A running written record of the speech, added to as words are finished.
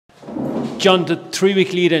John, the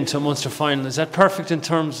 3-week lead into a Munster final, is that perfect in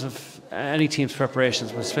terms of any team's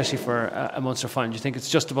preparations, but especially for a Munster final? Do you think it's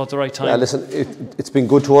just about the right time? Yeah, listen, it's been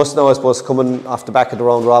good to us now, I suppose, coming off the back of the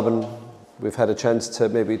round robin. We've had a chance to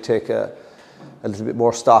maybe take a little bit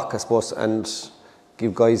more stock, I suppose, and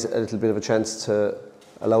give guys a little bit of a chance to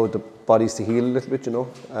allow the bodies to heal a little bit, you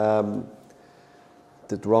know.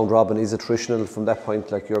 The round robin is attritional from that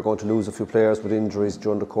point, like you're going to lose a few players with injuries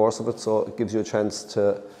during the course of it, so it gives you a chance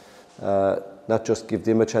to not just give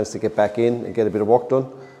them a chance to get back in and get a bit of work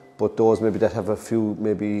done, but those maybe that have a few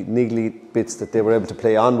maybe niggly bits that they were able to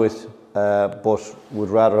play on with, but would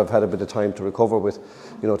rather have had a bit of time to recover with,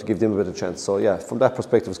 you know, to give them a bit of chance. So yeah, from that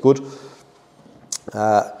perspective it's good.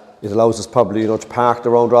 It allows us probably, you know, to park the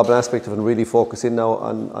round robin aspect of it and really focus in now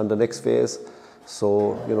on the next phase.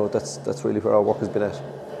 So, you know, that's really where our work has been at.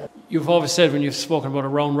 You've always said when you've spoken about a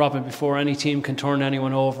round robin before, any team can turn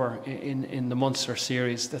anyone over in the Munster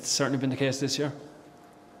series. That's certainly been the case this year.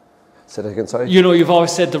 Say that again, sorry? You know, you've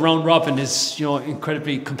always said the round robin is, you know,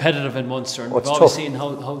 incredibly competitive in Munster, and we've always seen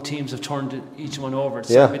how teams have turned each one over. It's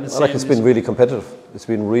been the same. Like it's been really competitive. It's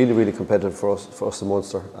been really, really competitive for us in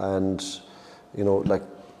Munster, and you know, like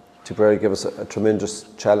Tipperary gave us a tremendous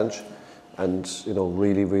challenge, and you know,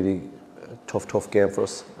 really, really tough game for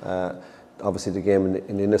us. Obviously the game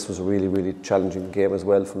in Ennis was a really, really challenging game as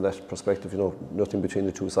well from that perspective. You know, nothing between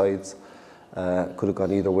the two sides. Could have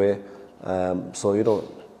gone either way. So, you know,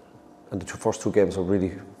 and the first two games were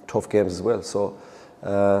really tough games as well. So,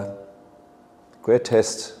 great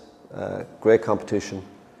test, great competition.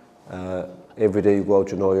 Every day you go out,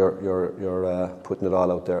 you know, you're putting it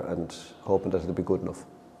all out there and hoping that it'll be good enough.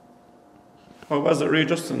 Well, was it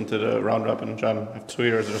readjusting to the round robin, John, after 2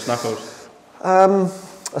 years of just knockout?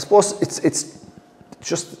 I suppose it's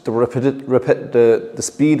just the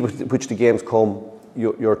speed with which the games come.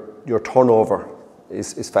 Your turnover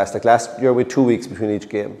is fast. Like last year, we had 2 weeks between each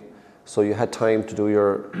game, so you had time to do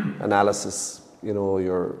your analysis. You know,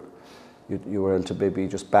 you were able to maybe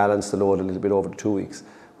just balance the load a little bit over the 2 weeks.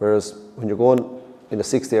 Whereas when you're going in a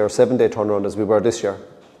 6-day or 7-day turnaround, as we were this year,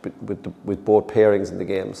 with both pairings in the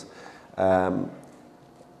games,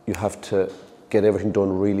 you have to get everything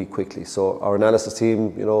done really quickly. So our analysis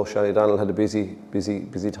team, you know, Shani Donald had a busy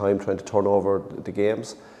time trying to turn over the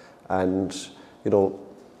games, and you know,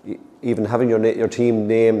 even having your team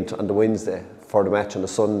named on the Wednesday for the match on the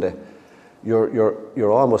Sunday,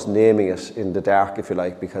 you're almost naming it in the dark, if you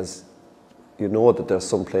like, because you know that there's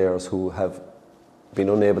some players who have been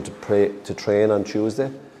unable to train on Tuesday,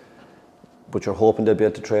 but you're hoping they'll be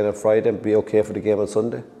able to train on Friday and be okay for the game on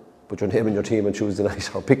Sunday. But you're naming your team on Tuesday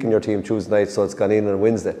night or picking your team Tuesday night, so it's gone in on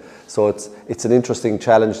Wednesday. So it's an interesting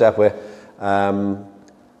challenge that way.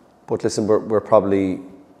 But listen, we're probably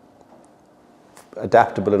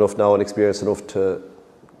adaptable enough now and experienced enough to,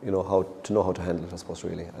 you know, how to handle it, I suppose,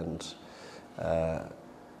 really. And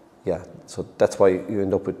yeah, so that's why you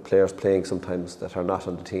end up with players playing sometimes that are not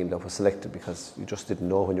on the team that was selected, because you just didn't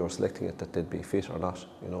know when you were selecting it that they'd be fit or not,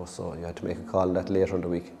 you know. So you had to make a call on that later in the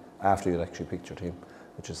week after you'd actually picked your team,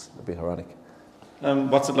 which is a bit ironic.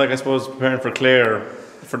 What's it like, I suppose, preparing for Clare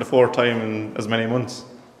for the 4th time in as many months?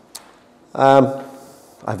 I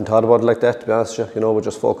haven't thought about it like that, to be honest with you. You know, we're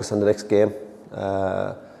just focused on the next game.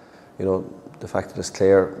 You know, the fact that it's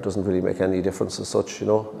Clare doesn't really make any difference as such, you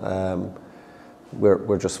know.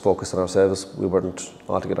 We're just focused on ourselves. We weren't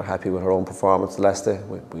altogether happy with our own performance the last day.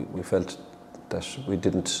 We felt that we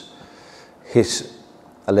didn't hit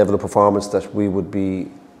a level of performance that we would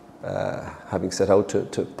be having set out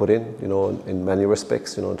to put in, you know, in many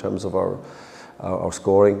respects, you know, in terms of our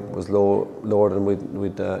scoring was lower than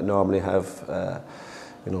we'd normally have.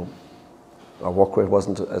 You know, our work rate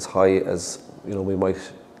wasn't as high as, you know, we might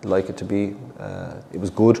like it to be. It was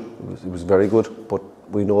good. It was very good, but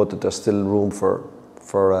we know that there's still room for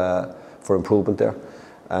improvement there.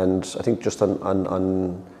 And I think just on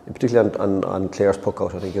particularly on Clare's puck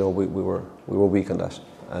out, I think, you know, we were weak on that,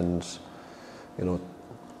 and you know,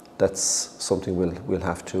 that's something we'll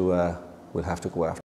have to go after.